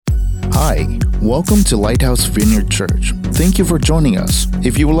Hi, welcome to Lighthouse Vineyard Church. Thank you for joining us.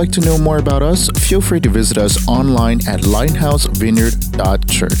 If you would like to know more about us, feel free to visit us online at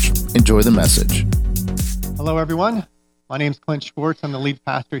lighthousevineyard.church. Enjoy the message. Hello, everyone. My name is Clint Schwartz. I'm the lead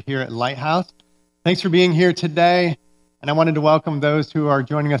pastor here at Lighthouse. Thanks for being here today. And I wanted to welcome those who are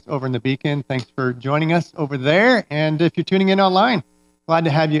joining us over in the Beacon. Thanks for joining us over there. And if you're tuning in online, glad to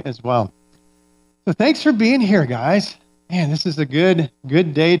have you as well. So thanks for being here, guys. Man, this is a good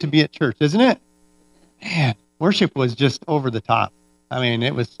day to be at church, isn't it? Man, worship was just over the top. I mean,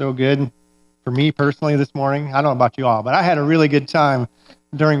 it was so good for me personally this morning. I don't know about you all, but I had a really good time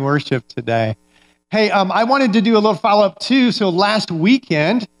during worship today. Hey, I wanted to do a little follow-up too. So last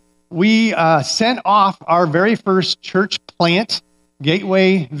weekend, we sent off our very first church plant,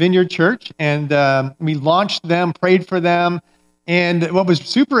 Gateway Vineyard Church, and we launched them, prayed for them. And what was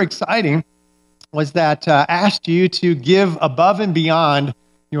super exciting was that asked you to give above and beyond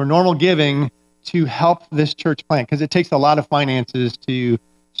your normal giving to help this church plant, because it takes a lot of finances to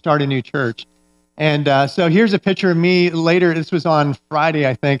start a new church. And so here's a picture of me later. This was on Friday,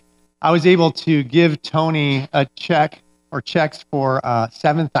 I think. I was able to give Tony a check or checks for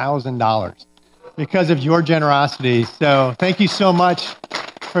 $7,000 because of your generosity. So thank you so much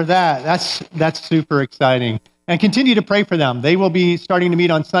for that. That's super exciting. And continue to pray for them. They will be starting to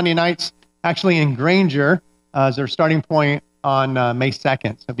meet on Sunday nights, actually in Granger, as their starting point on May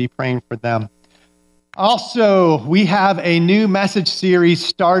 2nd. So be praying for them. Also, we have a new message series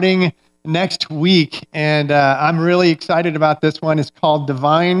starting next week, and I'm really excited about this one. It's called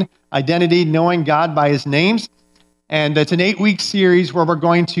Divine Identity, Knowing God by His Names. And it's an 8-week series where we're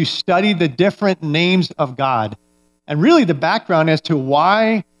going to study the different names of God and really the background as to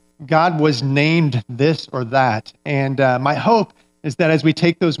why God was named this or that. And my hope is that as we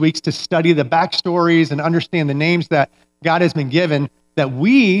take those weeks to study the backstories and understand the names that God has been given, that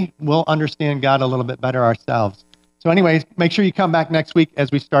we will understand God a little bit better ourselves. So anyways, make sure you come back next week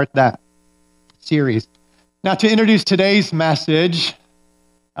as we start that series. Now, to introduce today's message,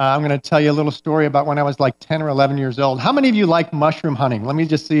 I'm going to tell you a little story about when I was like 10 or 11 years old. How many of you like mushroom hunting? Let me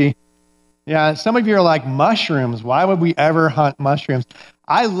just see. Yeah, some of you are like, mushrooms? Why would we ever hunt mushrooms?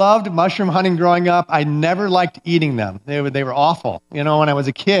 I loved mushroom hunting growing up. I never liked eating them. They were awful, when I was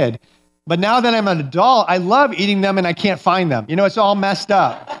a kid. But now that I'm an adult, I love eating them and I can't find them. It's all messed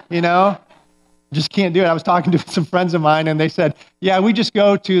up, Just can't do it. I was talking to some friends of mine and they said, yeah, we just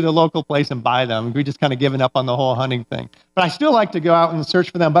go to the local place and buy them. We just kind of given up on the whole hunting thing. But I still like to go out and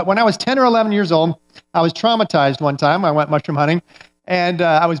search for them. But when I was 10 or 11 years old, I was traumatized one time. I went mushroom hunting and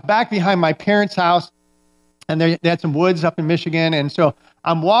I was back behind my parents' house and they had some woods up in Michigan. And so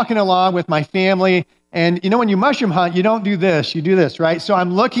I'm walking along with my family. And when you mushroom hunt, you don't do this, you do this, right? So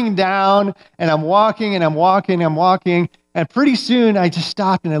I'm looking down and I'm walking and I'm walking. And pretty soon I just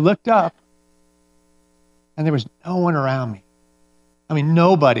stopped and I looked up and there was no one around me. I mean,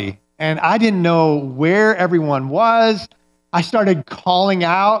 nobody. And I didn't know where everyone was. I started calling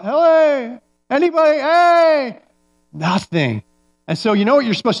out, hey, anybody, hey, nothing. And so you know what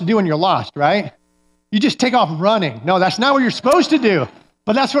you're supposed to do when you're lost, right? You just take off running. No, that's not what you're supposed to do.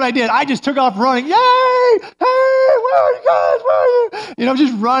 But that's what I did. I just took off running. Yay! Hey, where are you guys? Where are you?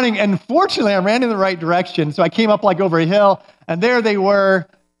 Just running. And fortunately, I ran in the right direction. So I came up like over a hill, and there they were.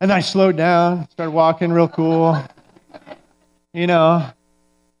 And then I slowed down, started walking real cool. They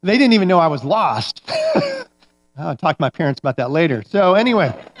didn't even know I was lost. I'll talk to my parents about that later. So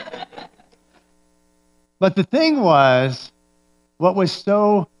anyway. But the thing was, what was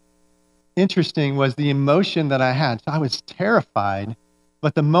so interesting was the emotion that I had. So I was terrified.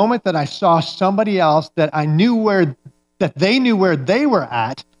 But the moment that I saw somebody else that they knew where they were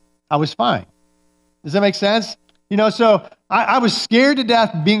at, I was fine. Does that make sense? So I was scared to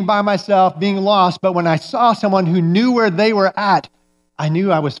death being by myself, being lost. But when I saw someone who knew where they were at, I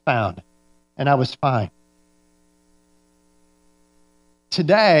knew I was found and I was fine.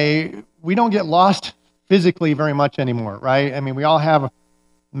 Today, we don't get lost physically very much anymore, right? I mean, we all have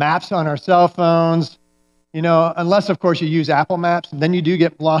maps on our cell phones. Unless, of course, you use Apple Maps, then you do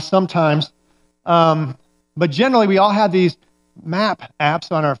get lost sometimes. But generally, we all have these map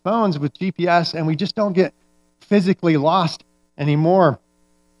apps on our phones with GPS, and we just don't get physically lost anymore.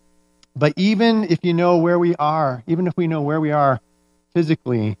 But even if you know where we are, even if we know where we are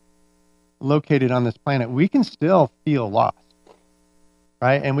physically located on this planet, we can still feel lost,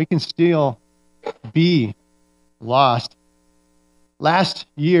 right? And we can still be lost. Last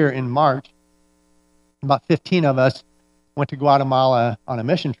year in March, about 15 of us went to Guatemala on a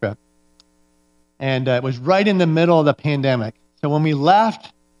mission trip. And it was right in the middle of the pandemic. So when we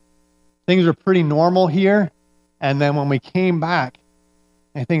left, things were pretty normal here. And then when we came back,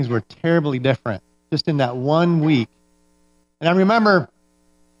 and things were terribly different just in that 1 week. And I remember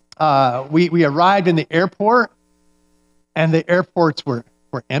we arrived in the airport, and the airports were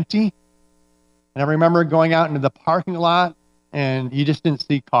empty. And I remember going out into the parking lot, and you just didn't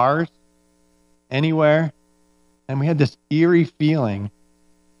see cars anywhere. And we had this eerie feeling.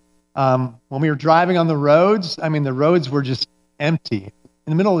 When we were driving on the roads, I mean, the roads were just empty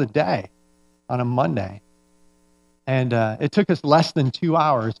in the middle of the day on a Monday. And it took us less than 2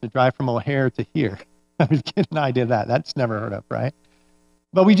 hours to drive from O'Hare to here. I was getting an idea of that. That's never heard of, right?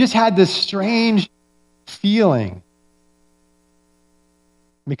 But we just had this strange feeling.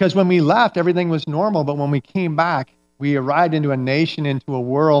 Because when we left, everything was normal. But when we came back, we arrived into a nation, into a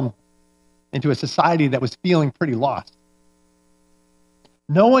world, into a society that was feeling pretty lost.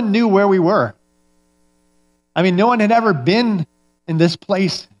 No one knew where we were. I mean, no one had ever been in this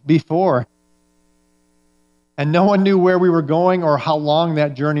place before. And no one knew where we were going or how long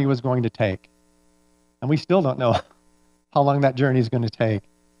that journey was going to take. And we still don't know how long that journey is going to take.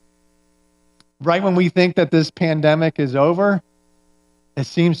 Right when we think that this pandemic is over, it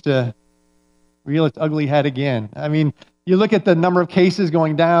seems to reel its ugly head again. I mean, you look at the number of cases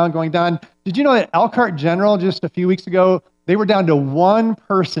going down. Did you know that Elkhart General just a few weeks ago, they were down to one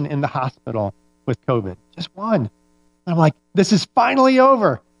person in the hospital with COVID? Just one. And I'm like, this is finally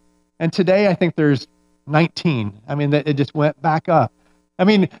over. And today I think there's 19. I mean, it just went back up. I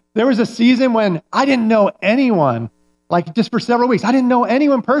mean, there was a season when I didn't know anyone, like just for several weeks, I didn't know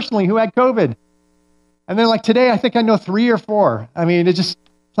anyone personally who had COVID. And then like today, I think I know 3 or 4. I mean, it's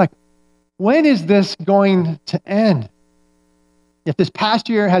like, when is this going to end? If this past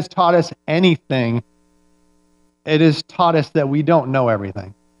year has taught us anything, it has taught us that we don't know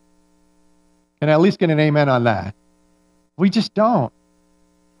everything. Can I at least get an amen on that? We just don't.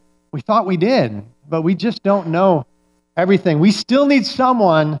 We thought we did, but we just don't know everything. We still need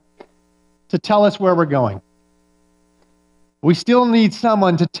someone to tell us where we're going. We still need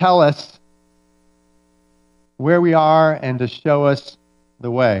someone to tell us where we are and to show us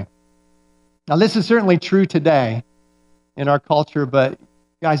the way. Now, this is certainly true today in our culture, but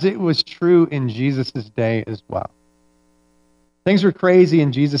guys, it was true in Jesus' day as well. Things were crazy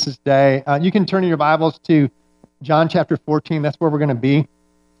in Jesus' day. You can turn in your Bibles to John chapter 14. That's where we're going to be.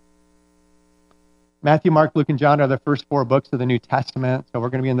 Matthew, Mark, Luke, and John are the first 4 books of the New Testament. So we're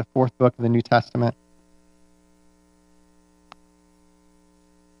going to be in the 4th book of the New Testament.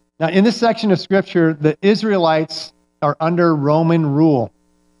 Now, in this section of Scripture, the Israelites are under Roman rule.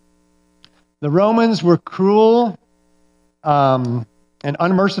 The Romans were cruel and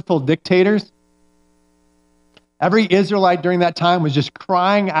unmerciful dictators. Every Israelite during that time was just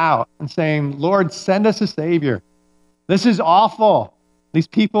crying out and saying, Lord, send us a Savior. This is awful. These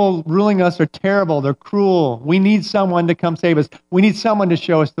people ruling us are terrible. They're cruel. We need someone to come save us. We need someone to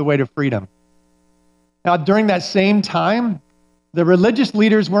show us the way to freedom. Now, during that same time, the religious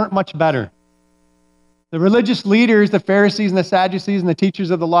leaders weren't much better. The religious leaders, the Pharisees and the Sadducees and the teachers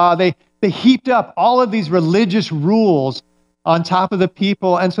of the law, they heaped up all of these religious rules on top of the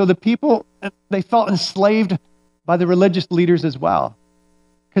people. And so the people, they felt enslaved by the religious leaders as well,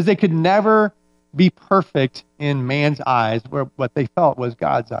 because they could never be perfect in man's eyes, where what they felt was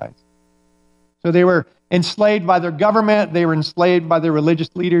God's eyes. So they were enslaved by their government, they were enslaved by their religious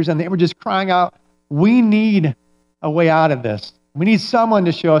leaders, and they were just crying out, we need a way out of this. We need someone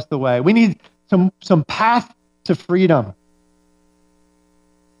to show us the way. We need some path to freedom.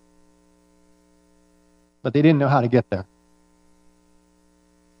 But they didn't know how to get there.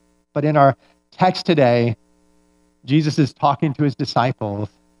 But in our text today, Jesus is talking to his disciples,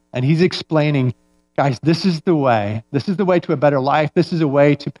 and he's explaining, guys, this is the way. This is the way to a better life. This is a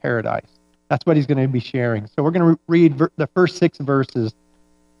way to paradise. That's what he's going to be sharing. So we're going to read the first 6 verses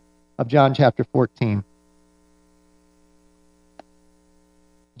of John chapter 14.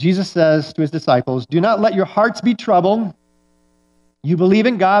 Jesus says to his disciples, do not let your hearts be troubled. You believe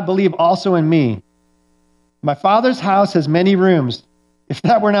in God, believe also in me. My Father's house has many rooms. If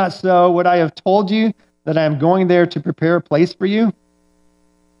that were not so, would I have told you that I am going there to prepare a place for you?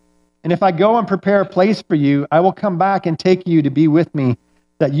 And if I go and prepare a place for you, I will come back and take you to be with me,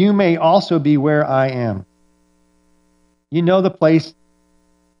 that you may also be where I am. You know the place,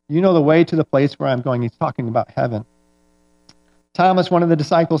 you know the way to the place where I'm going. He's talking about heaven. Thomas, one of the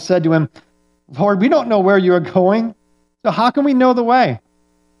disciples, said to him, Lord, we don't know where you are going, so how can we know the way?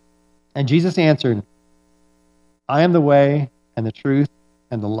 And Jesus answered, I am the way and the truth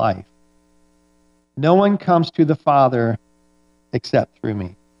and the life. No one comes to the Father except through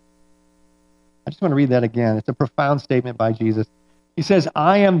me. I just want to read that again. It's a profound statement by Jesus. He says,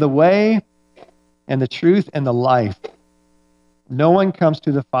 I am the way and the truth and the life. No one comes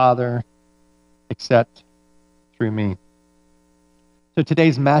to the Father except through me. So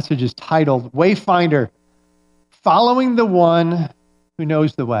today's message is titled, Wayfinder, Following the One Who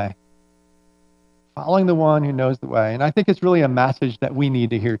Knows the Way. Following the One Who Knows the Way. And I think it's really a message that we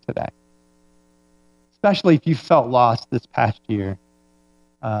need to hear today. Especially if you felt lost this past year.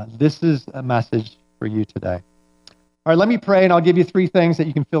 This is a message for you today. All right, let me pray, and I'll give you 3 things that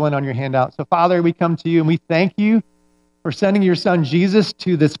you can fill in on your handout. So, Father, we come to you, and we thank you for sending your son Jesus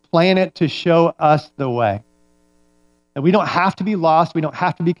to this planet to show us the way. That we don't have to be lost. We don't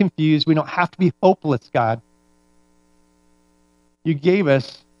have to be confused. We don't have to be hopeless, God. You gave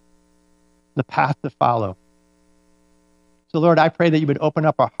us the path to follow. So, Lord, I pray that you would open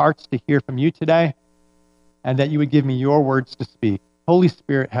up our hearts to hear from you today, and that you would give me your words to speak. Holy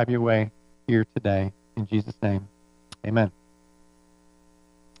Spirit, have your way here today. In Jesus' name, amen.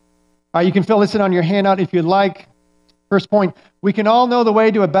 All right, you can fill this in on your handout if you'd like. First point, we can all know the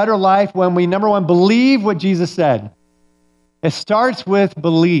way to a better life when we, number one, believe what Jesus said. It starts with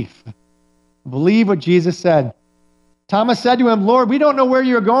belief. Believe what Jesus said. Thomas said to him, Lord, we don't know where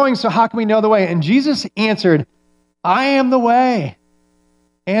you're going, so how can we know the way? And Jesus answered, I am the way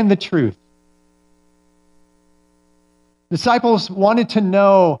and the truth. Disciples wanted to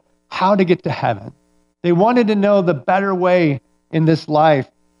know how to get to heaven. They wanted to know the better way in this life.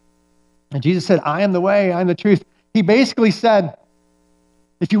 And Jesus said, I am the way, I am the truth. He basically said,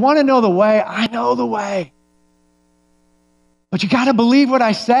 if you want to know the way, I know the way. But you got to believe what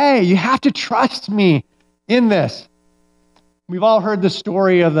I say. You have to trust me in this. We've all heard the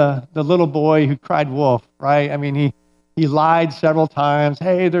story of the little boy who cried wolf, right? I mean, he lied several times.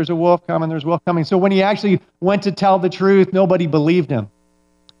 Hey, there's a wolf coming, there's a wolf coming. So when he actually went to tell the truth, nobody believed him.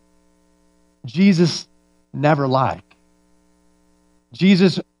 Jesus never lied.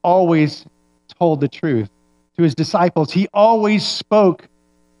 Jesus always told the truth to his disciples. He always spoke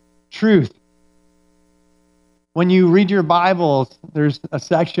truth. When you read your Bibles, there's a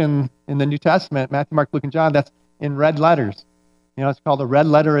section in the New Testament, Matthew, Mark, Luke, and John, that's in red letters. You know, it's called the Red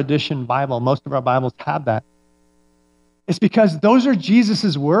Letter Edition Bible. Most of our Bibles have that. It's because those are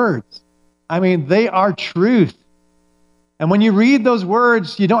Jesus's words. I mean, they are truth. And when you read those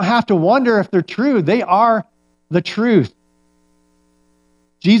words, you don't have to wonder if they're true. They are the truth.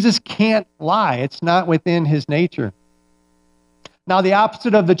 Jesus can't lie. It's not within his nature. Now, the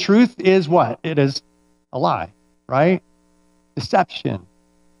opposite of the truth is what? It is a lie, right? Deception.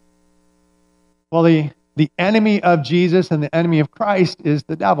 Well, the enemy of Jesus and the enemy of Christ is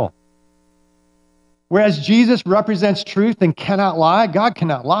the devil. Whereas Jesus represents truth and cannot lie, God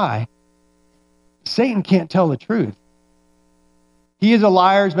cannot lie. Satan can't tell the truth. He is a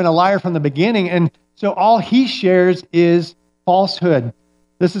liar, has been a liar from the beginning, and so all he shares is falsehood.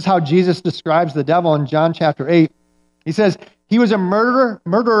 This is how Jesus describes the devil in John chapter 8. He says, he was a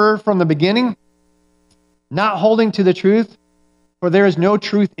murderer from the beginning, not holding to the truth, for there is no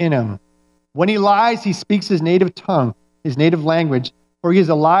truth in him. When he lies, he speaks his native tongue, his native language, for he is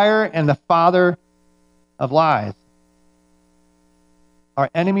a liar and the father of lies. Our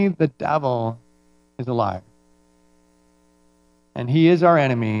enemy, the devil, is a liar. And he is our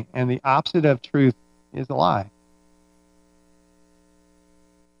enemy, and the opposite of truth is a lie.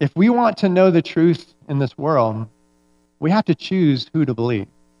 If we want to know the truth in this world, we have to choose who to believe.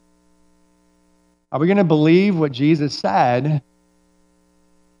 Are we going to believe what Jesus said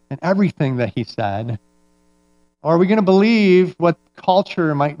and everything that he said? Or are we going to believe what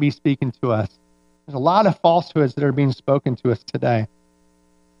culture might be speaking to us? There's a lot of falsehoods that are being spoken to us today.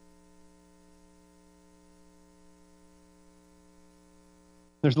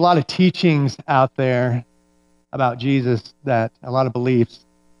 There's a lot of teachings out there about Jesus, that a lot of beliefs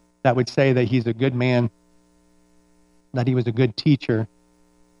that would say that he's a good man, that he was a good teacher.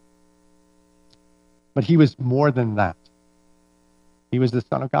 But he was more than that. He was the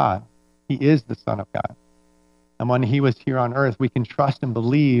Son of God. He is the Son of God. And when he was here on earth, we can trust and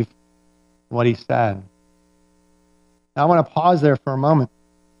believe what he said. Now I want to pause there for a moment,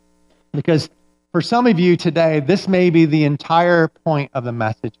 because for some of you today, this may be the entire point of the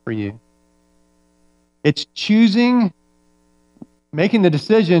message for you. It's making the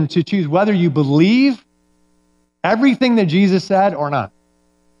decision to choose whether you believe everything that Jesus said or not.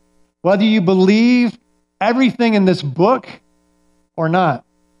 Whether you believe everything in this book or not.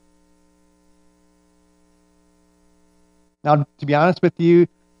 Now, to be honest with you,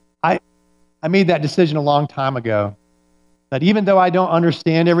 I made that decision a long time ago, that even though I don't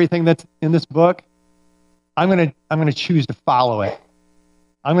understand everything that's in this book, I'm going to choose to follow it.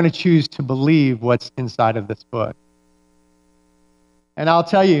 I'm going to choose to believe what's inside of this book. And I'll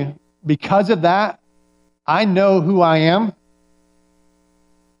tell you, because of that, I know who I am,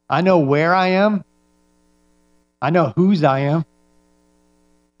 I know where I am. I know whose I am.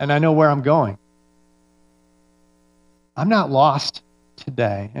 And I know where I'm going. I'm not lost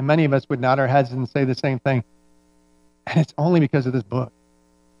today. And many of us would nod our heads and say the same thing. And it's only because of this book.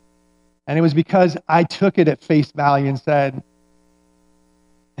 And it was because I took it at face value and said,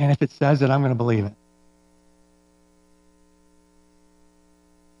 and if it says it, I'm going to believe it.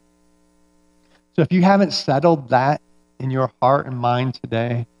 So if you haven't settled that in your heart and mind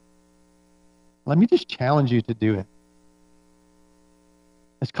today, let me just challenge you to do it.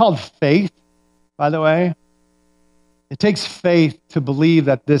 It's called faith, by the way. It takes faith to believe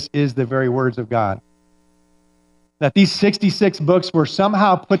that this is the very words of God. That these 66 books were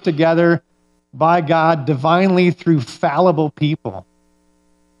somehow put together by God divinely through fallible people.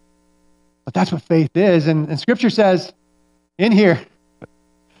 But that's what faith is. And Scripture says in here,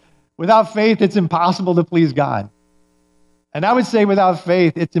 without faith, it's impossible to please God. And I would say without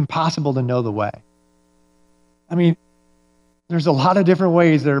faith, it's impossible to know the way. I mean, there's a lot of different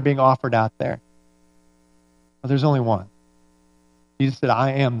ways that are being offered out there. But there's only one. Jesus said,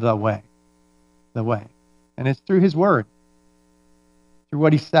 I am the way. The way. And it's through his word. Through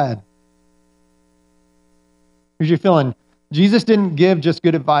what he said. Here's your feeling. Jesus didn't give just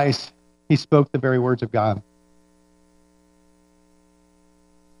good advice. He spoke the very words of God.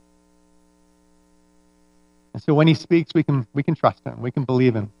 And so when he speaks, we can trust him. We can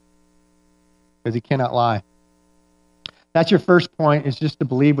believe him. Because he cannot lie. That's your first point, is just to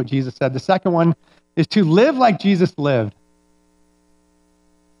believe what Jesus said. The second one is to live like Jesus lived.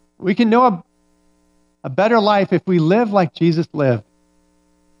 We can know a better life if we live like Jesus lived.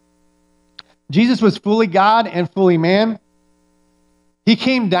 Jesus was fully God and fully man. He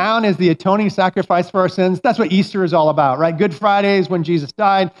came down as the atoning sacrifice for our sins. That's what Easter is all about, right? Good Friday is when Jesus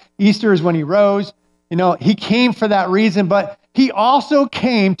died. Easter is when he rose. You know, he came for that reason, but he also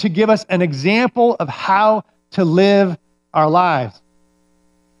came to give us an example of how to live our lives.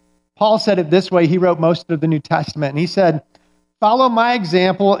 Paul said it this way. He wrote most of the New Testament, and he said, follow my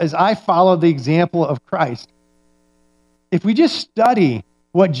example as I follow the example of Christ. If we just study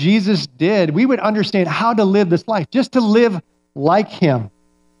what Jesus did, we would understand how to live this life, just to live like him.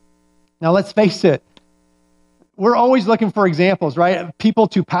 Now, let's face it. We're always looking for examples, right? People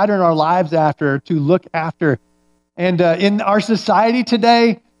to pattern our lives after, to look after. And in our society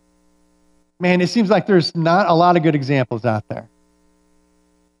today, man, it seems like there's not a lot of good examples out there.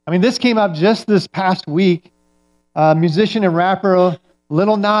 I mean, this came up just this past week. Musician and rapper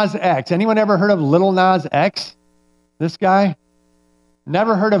Lil Nas X. Anyone ever heard of Lil Nas X? This guy?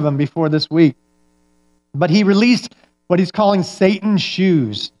 Never heard of him before this week. But he released what he's calling Satan's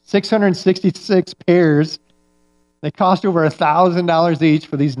shoes. 666 pairs. They cost over $1,000 each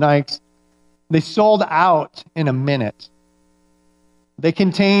for these Nikes. They sold out in a minute. They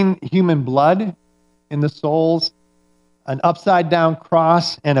contain human blood in the soles, an upside-down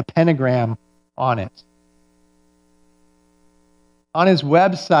cross, and a pentagram on it. On his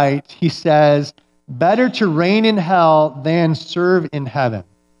website, he says, better to reign in hell than serve in heaven.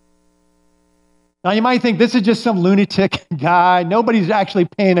 Now, you might think this is just some lunatic guy. Nobody's actually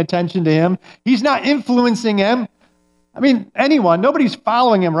paying attention to him. He's not influencing him. I mean, anyone. Nobody's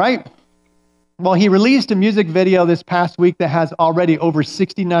following him, right? Well, he released a music video this past week that has already over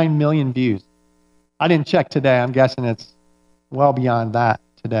 69 million views. I didn't check today. I'm guessing it's well beyond that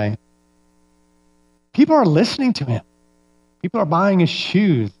today. People are listening to him. People are buying his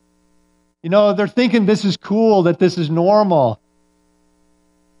shoes. You know, they're thinking this is cool, that this is normal.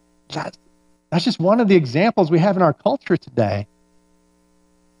 That's just one of the examples we have in our culture today.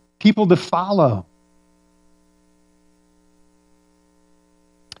 People to follow.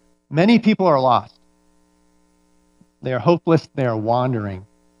 Many people are lost. They are hopeless. They are wandering.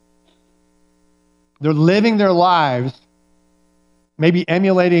 They're living their lives, maybe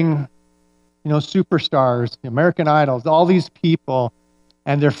emulating, superstars, American Idols, all these people,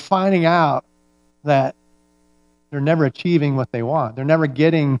 and they're finding out that they're never achieving what they want. They're never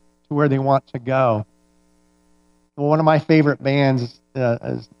getting to where they want to go. Well, one of my favorite bands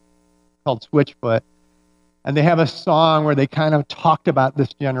is called Switchfoot, and they have a song where they kind of talked about this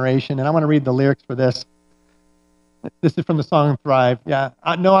generation, and I want to read the lyrics for this. This is from the song Thrive. Yeah,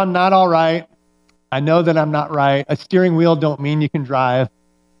 I know I'm not all right. I know that I'm not right. A steering wheel don't mean you can drive.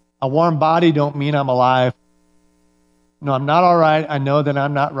 A warm body don't mean I'm alive. No, I'm not all right. I know that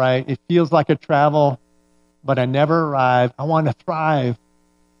I'm not right. It feels like a travel, but I never arrive. I want to thrive,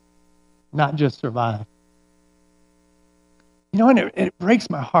 not just survive. And it breaks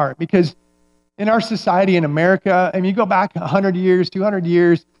my heart because in our society in America, you go back 100 years, 200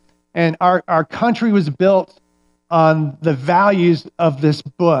 years, and our country was built on the values of this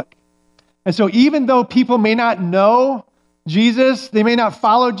book. And so even though people may not know Jesus, they may not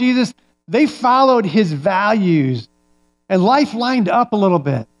follow Jesus, they followed his values, and life lined up a little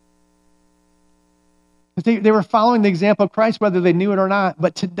bit. They were following the example of Christ, whether they knew it or not.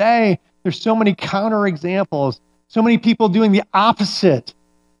 But today, there's so many counter examples, so many people doing the opposite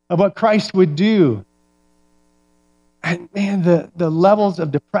of what Christ would do. And man, the levels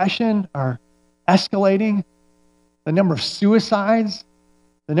of depression are escalating. The number of suicides,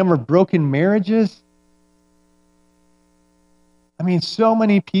 the number of broken marriages. I mean, so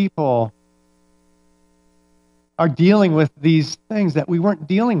many people are dealing with these things that we weren't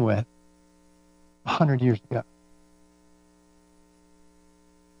dealing with 100 years ago.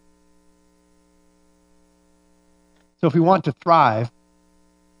 So if we want to thrive,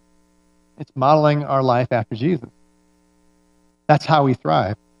 it's modeling our life after Jesus. That's how we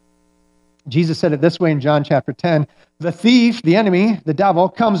thrive. Jesus said it this way in John chapter 10, the thief, the enemy, the devil,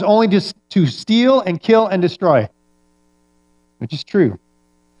 comes only to steal and kill and destroy, which is true.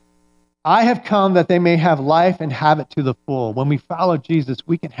 I have come that they may have life and have it to the full. When we follow Jesus,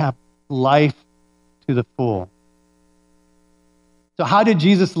 we can have life to the full. So how did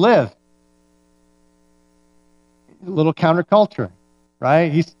Jesus live? A little counterculture,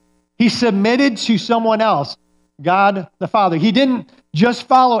 right? He submitted to someone else, God the Father. He didn't just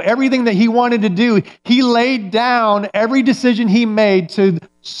follow everything that he wanted to do. He laid down every decision he made to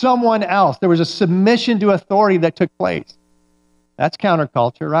someone else. There was a submission to authority that took place. That's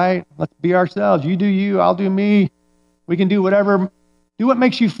counterculture, right? Let's be ourselves. You do you, I'll do me. We can do whatever, do what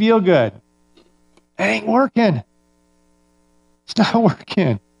makes you feel good. It ain't working. It's not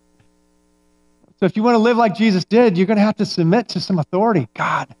working. So if you want to live like Jesus did, you're going to have to submit to some authority.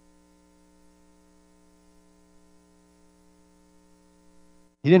 God.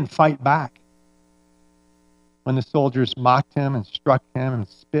 He didn't fight back when the soldiers mocked him and struck him and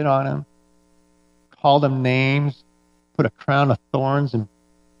spit on him, called him names, put a crown of thorns and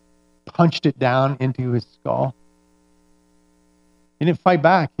punched it down into his skull. He didn't fight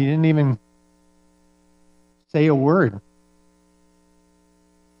back. He didn't even say a word.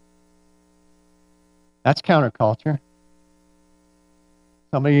 That's counterculture.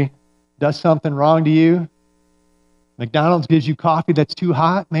 Somebody does something wrong to you. McDonald's gives you coffee that's too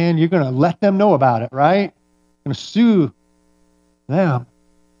hot. Man, you're going to let them know about it, right? You're going to sue them.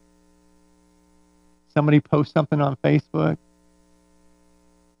 Somebody posts something on Facebook.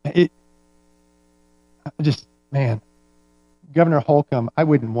 Man, Governor Holcomb, I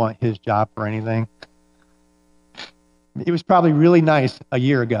wouldn't want his job for anything. It was probably really nice a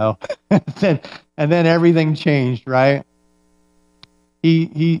year ago. and then everything changed, right?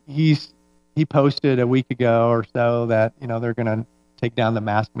 He posted a week ago or so that, they're going to take down the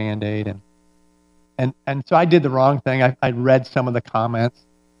mask mandate. And so I did the wrong thing. I read some of the comments.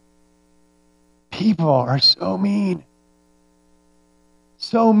 People are so mean.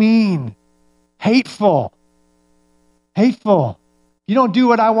 So mean. Hateful. Hateful. If you don't do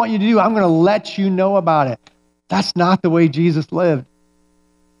what I want you to do, I'm going to let you know about it. That's not the way Jesus lived.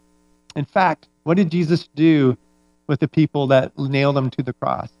 In fact, what did Jesus do with the people that nailed him to the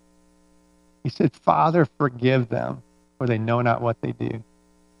cross? He said, Father, forgive them, for they know not what they do.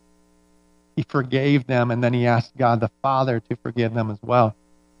 He forgave them, and then he asked God the Father to forgive them as well.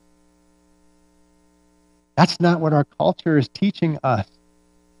 That's not what our culture is teaching us.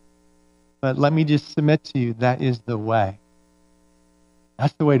 But let me just submit to you, that is the way.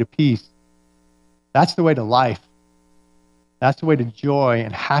 That's the way to peace. That's the way to life. That's the way to joy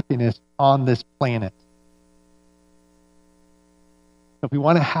and happiness on this planet. So if we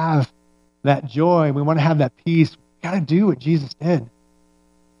want to have that joy, we want to have that peace, we got to do what Jesus did.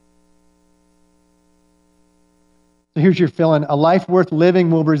 So here's your fill-in. A life worth living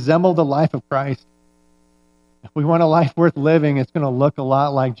will resemble the life of Christ. If we want a life worth living, it's going to look a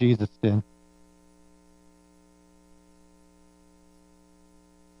lot like Jesus did.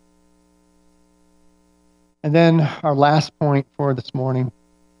 And then our last point for this morning.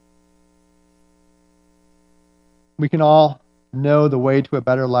 We can all know the way to a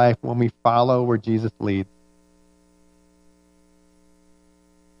better life when we follow where Jesus leads.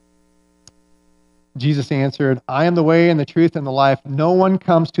 Jesus answered, I am the way and the truth and the life. No one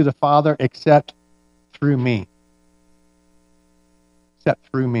comes to the Father except through me. Except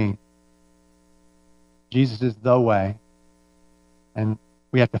through me. Jesus is the way. And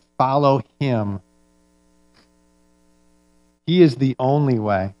we have to follow him. He is the only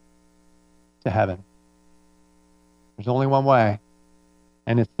way to heaven. There's only one way,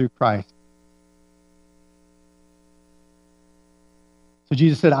 and it's through Christ. So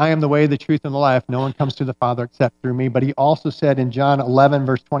Jesus said, I am the way, the truth, and the life. No one comes to the Father except through me. But he also said in John 11,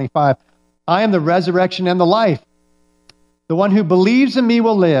 verse 25, I am the resurrection and the life. The one who believes in me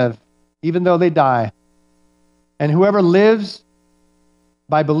will live, even though they die. And whoever lives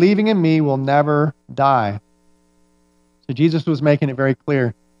by believing in me will never die. So Jesus was making it very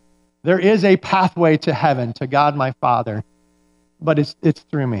clear. There is a pathway to heaven, to God my Father, but it's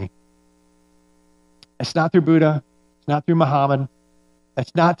through me. It's not through Buddha. It's not through Muhammad.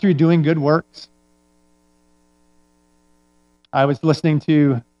 It's not through doing good works. I was listening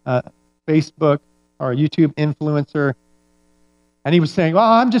to a Facebook or a YouTube influencer, and he was saying, well,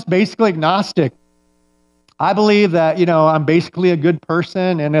 I'm just basically agnostic. I believe that, I'm basically a good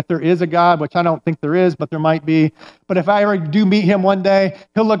person, and if there is a God, which I don't think there is, but there might be, but if I ever do meet him one day,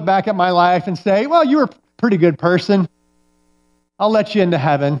 he'll look back at my life and say, well, you were a pretty good person. I'll let you into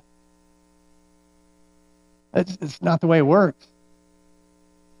heaven. It's not the way it works.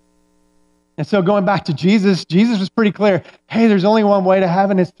 And so going back to Jesus, Jesus was pretty clear. Hey, there's only one way to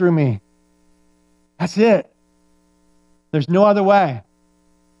heaven. It's through me. That's it. There's no other way.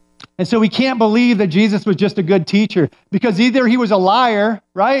 And so we can't believe that Jesus was just a good teacher, because either he was a liar,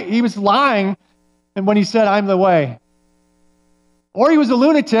 right? He was lying and when he said, I'm the way. Or he was a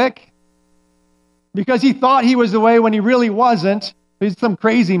lunatic because he thought he was the way when he really wasn't. He's some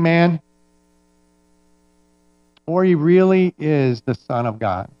crazy man. Or he really is the Son of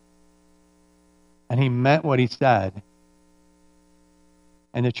God. And he meant what he said.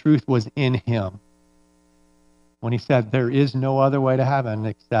 And the truth was in him. When he said, there is no other way to heaven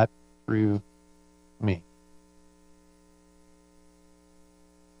except through me.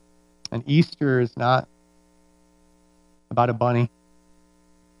 And Easter is not about a bunny.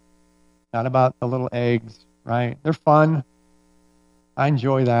 Not about the little eggs, right? They're fun. I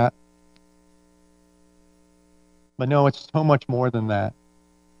enjoy that. But no, it's so much more than that.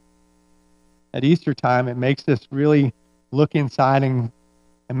 At Easter time, it makes us really look inside and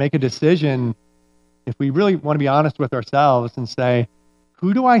make a decision, if we really want to be honest with ourselves and say,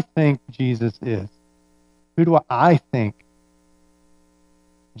 who do I think Jesus is? Who do I think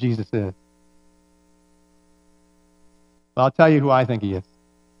Jesus is? Well, I'll tell you who I think he is.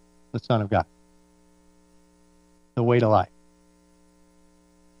 The Son of God. The way to life.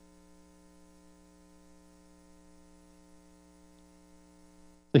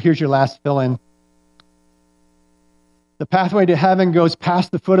 So here's your last fill-in. The pathway to heaven goes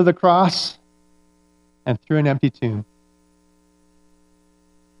past the foot of the cross and through an empty tomb.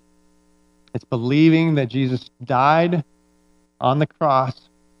 It's believing that Jesus died on the cross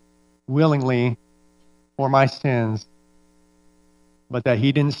willingly for my sins, but that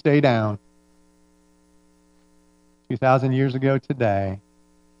he didn't stay down. 2,000 years ago today,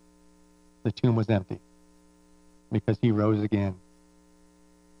 the tomb was empty because he rose again.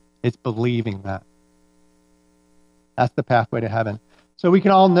 It's believing that. That's the pathway to heaven. So we can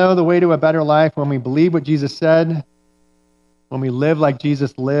all know the way to a better life when we believe what Jesus said, when we live like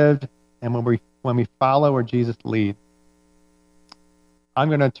Jesus lived, and when we follow where Jesus leads. I'm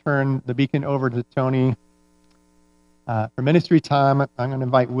going to turn the beacon over to Tony for ministry time. I'm going to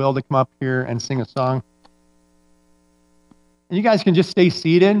invite Will to come up here and sing a song. And you guys can just stay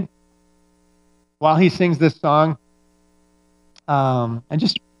seated while he sings this song. And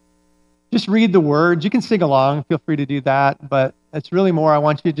just read the words. You can sing along. Feel free to do that. But it's really more, I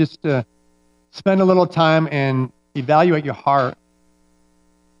want you just to spend a little time and evaluate your heart.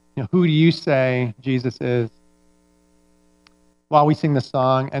 Who do you say Jesus is? While we sing the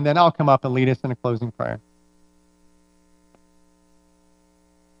song. And then I'll come up and lead us in a closing prayer.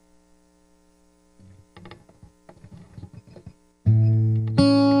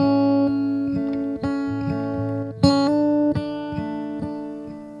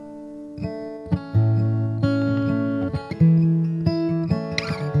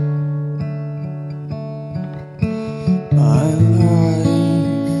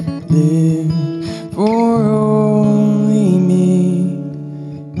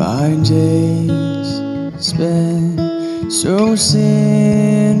 So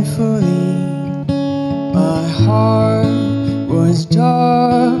sinfully, my heart was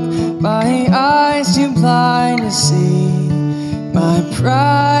dark, my eyes too blind to see, my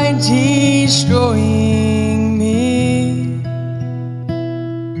pride destroying me.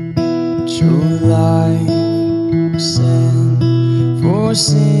 Your life sent for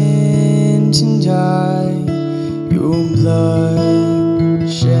sin to die, your blood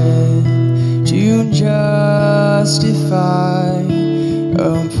shed to justify.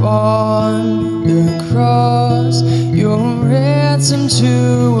 Upon the cross, your ransom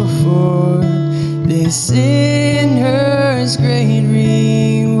to afford, this sinner's great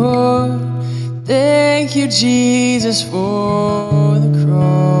reward. Thank you, Jesus, for the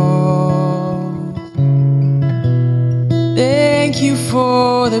cross. Thank you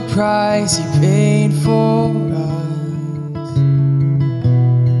for the price you paid for us,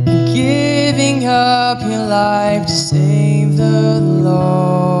 giving up your life to save the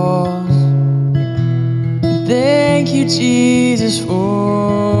lost. Thank you, Jesus,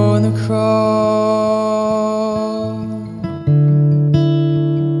 for the cross.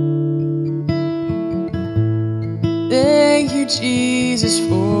 Thank you, Jesus,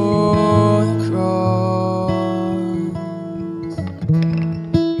 for the cross.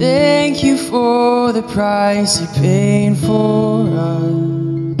 Thank you for the price you paid for us,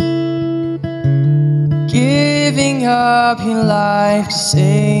 giving up your life to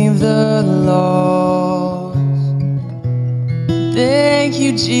save the lost. Thank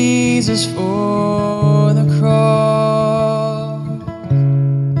you, Jesus, for the cross.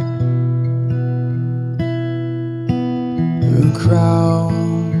 The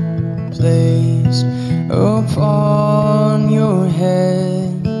crown placed upon your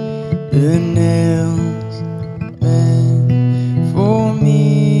head, the nails bent for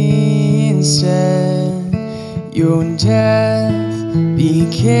me instead. Your death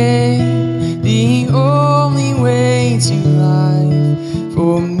became the only way to life.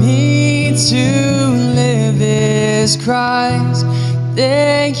 For me to live is Christ.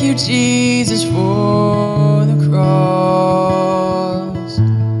 Thank you, Jesus, for the cross.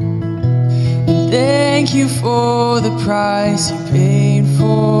 Thank you for the price you paid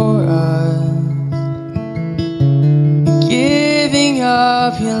for us, giving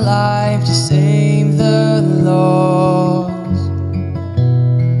up your life to save the lost.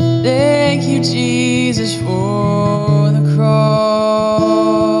 Thank you, Jesus, for the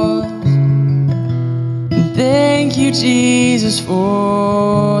cross. Thank you, Jesus,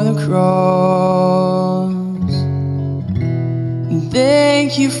 for the cross.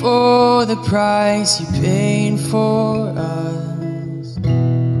 Thank you for the price you paid for us,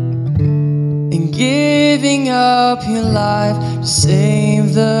 and giving up your life to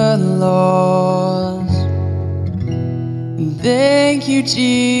save the lost. Thank you,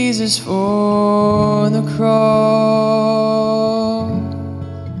 Jesus, for the cross.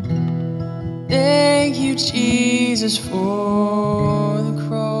 Thank you, Jesus, for the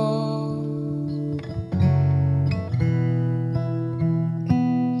cross.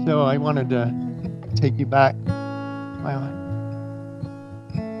 So I wanted to take you back. So I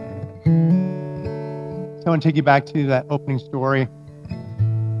want to take you back to that opening story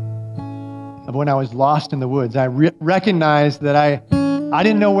of when I was lost in the woods. I recognized that I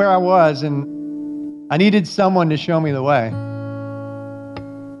didn't know where I was, and I needed someone to show me the way.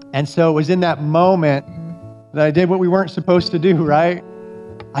 And so it was in that moment that I did what we weren't supposed to do, right?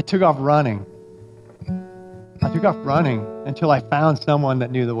 I took off running. I took off running until I found someone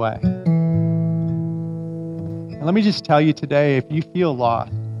that knew the way. And let me just tell you today, if you feel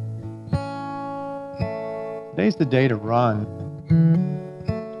lost, today's the day to run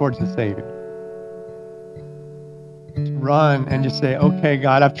towards the Savior. To run and just say, okay,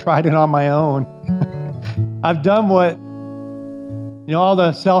 God, I've tried it on my own. I've done what all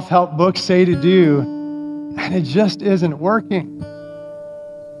the self-help books say to do, and it just isn't working.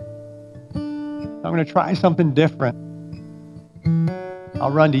 I'm going to try something different.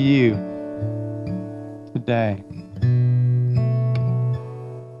 I'll run to you today.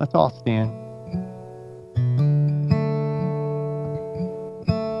 Let's all stand.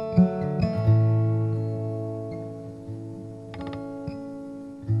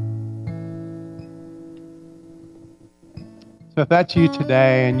 So if that's you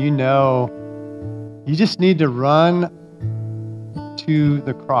today and you just need to run to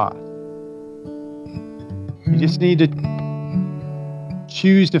the cross. You just need to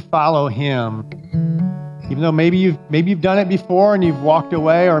choose to follow him. Even though maybe you've done it before and you've walked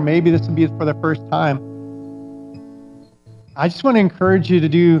away, or maybe this will be for the first time. I just want to encourage you to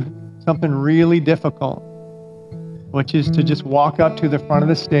do something really difficult, which is to just walk up to the front of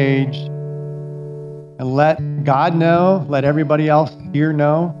the stage and let God know, let everybody else here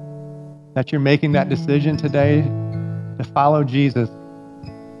know that you're making that decision today to follow Jesus.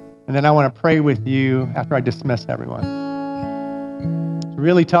 And then I want to pray with you after I dismiss everyone. It's a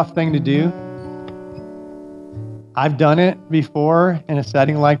really tough thing to do. I've done it before in a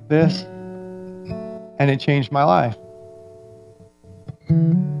setting like this, and it changed my life.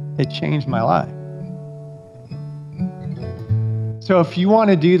 It changed my life. So if you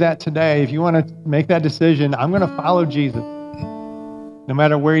want to do that today, if you want to make that decision, I'm going to follow Jesus. No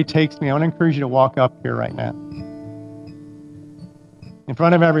matter where he takes me, I want to encourage you to walk up here right now. In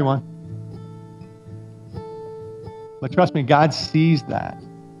front of everyone. But trust me, God sees that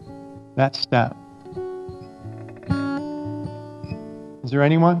step. Is there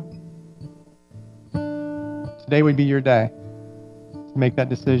anyone? Today would be your day to make that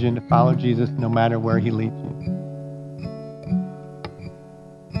decision to follow Jesus no matter where he leads you.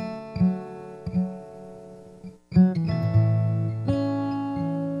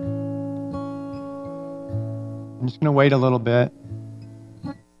 I'm just going to wait a little bit.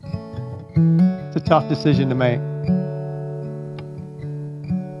 It's a tough decision to make.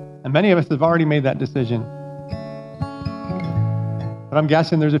 And many of us have already made that decision. But I'm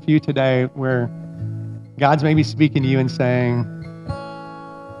guessing there's a few today where God's maybe speaking to you and saying,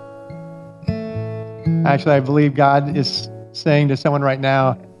 actually, I believe God is saying to someone right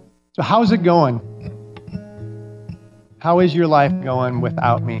now, so how's it going? How is your life going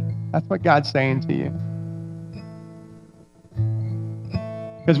without me? That's what God's saying to you.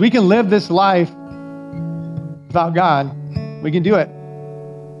 Because we can live this life without God. We can do it.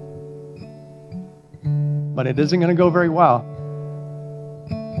 But it isn't going to go very well.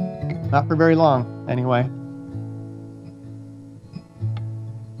 Not for very long, anyway.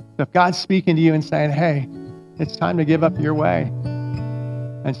 So if God's speaking to you and saying, hey, it's time to give up your way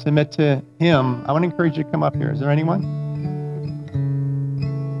and submit to him, I want to encourage you to come up here. Is there anyone?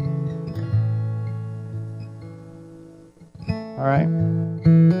 All right.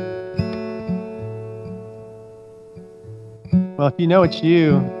 Well, if you know it's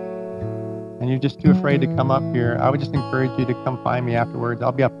you and you're just too afraid to come up here, I would just encourage you to come find me afterwards.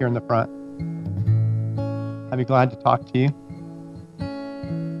 I'll be up here in the front. I'd be glad to talk to you.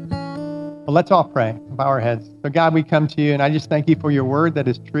 Well, let's all pray. Bow our heads. So God, we come to you, and I just thank you for your word that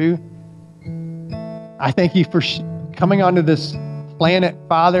is true. I thank you for coming onto this planet,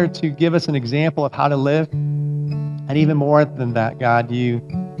 Father, to give us an example of how to live. And even more than that, God, you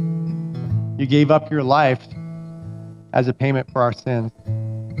gave up your life as a payment for our sins.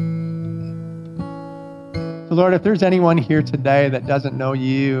 So Lord, if there's anyone here today that doesn't know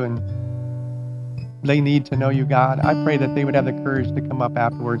you and they need to know you, God, I pray that they would have the courage to come up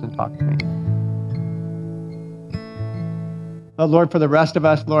afterwards and talk to me. Oh, Lord, for the rest of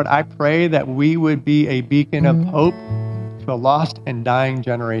us, Lord, I pray that we would be a beacon of hope to a lost and dying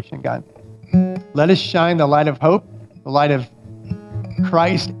generation, God. Let us shine the light of hope, the light of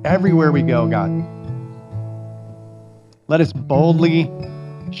Christ everywhere we go, God. Let us boldly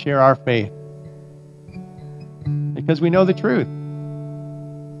share our faith because we know the truth.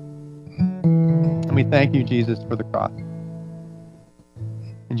 And we thank you, Jesus, for the cross.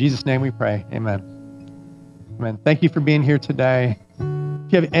 In Jesus' name we pray. Amen. Amen. Thank you for being here today.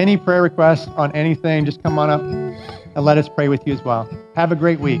 If you have any prayer requests on anything, just come on up and let us pray with you as well. Have a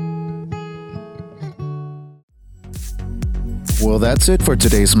great week. Well, that's it for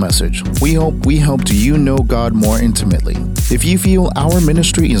today's message. We hope we helped you know God more intimately. If you feel our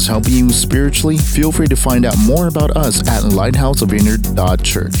ministry is helping you spiritually, feel free to find out more about us at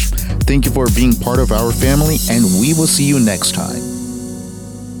lighthousevineyard.church. Thank you for being part of our family, and we will see you next time.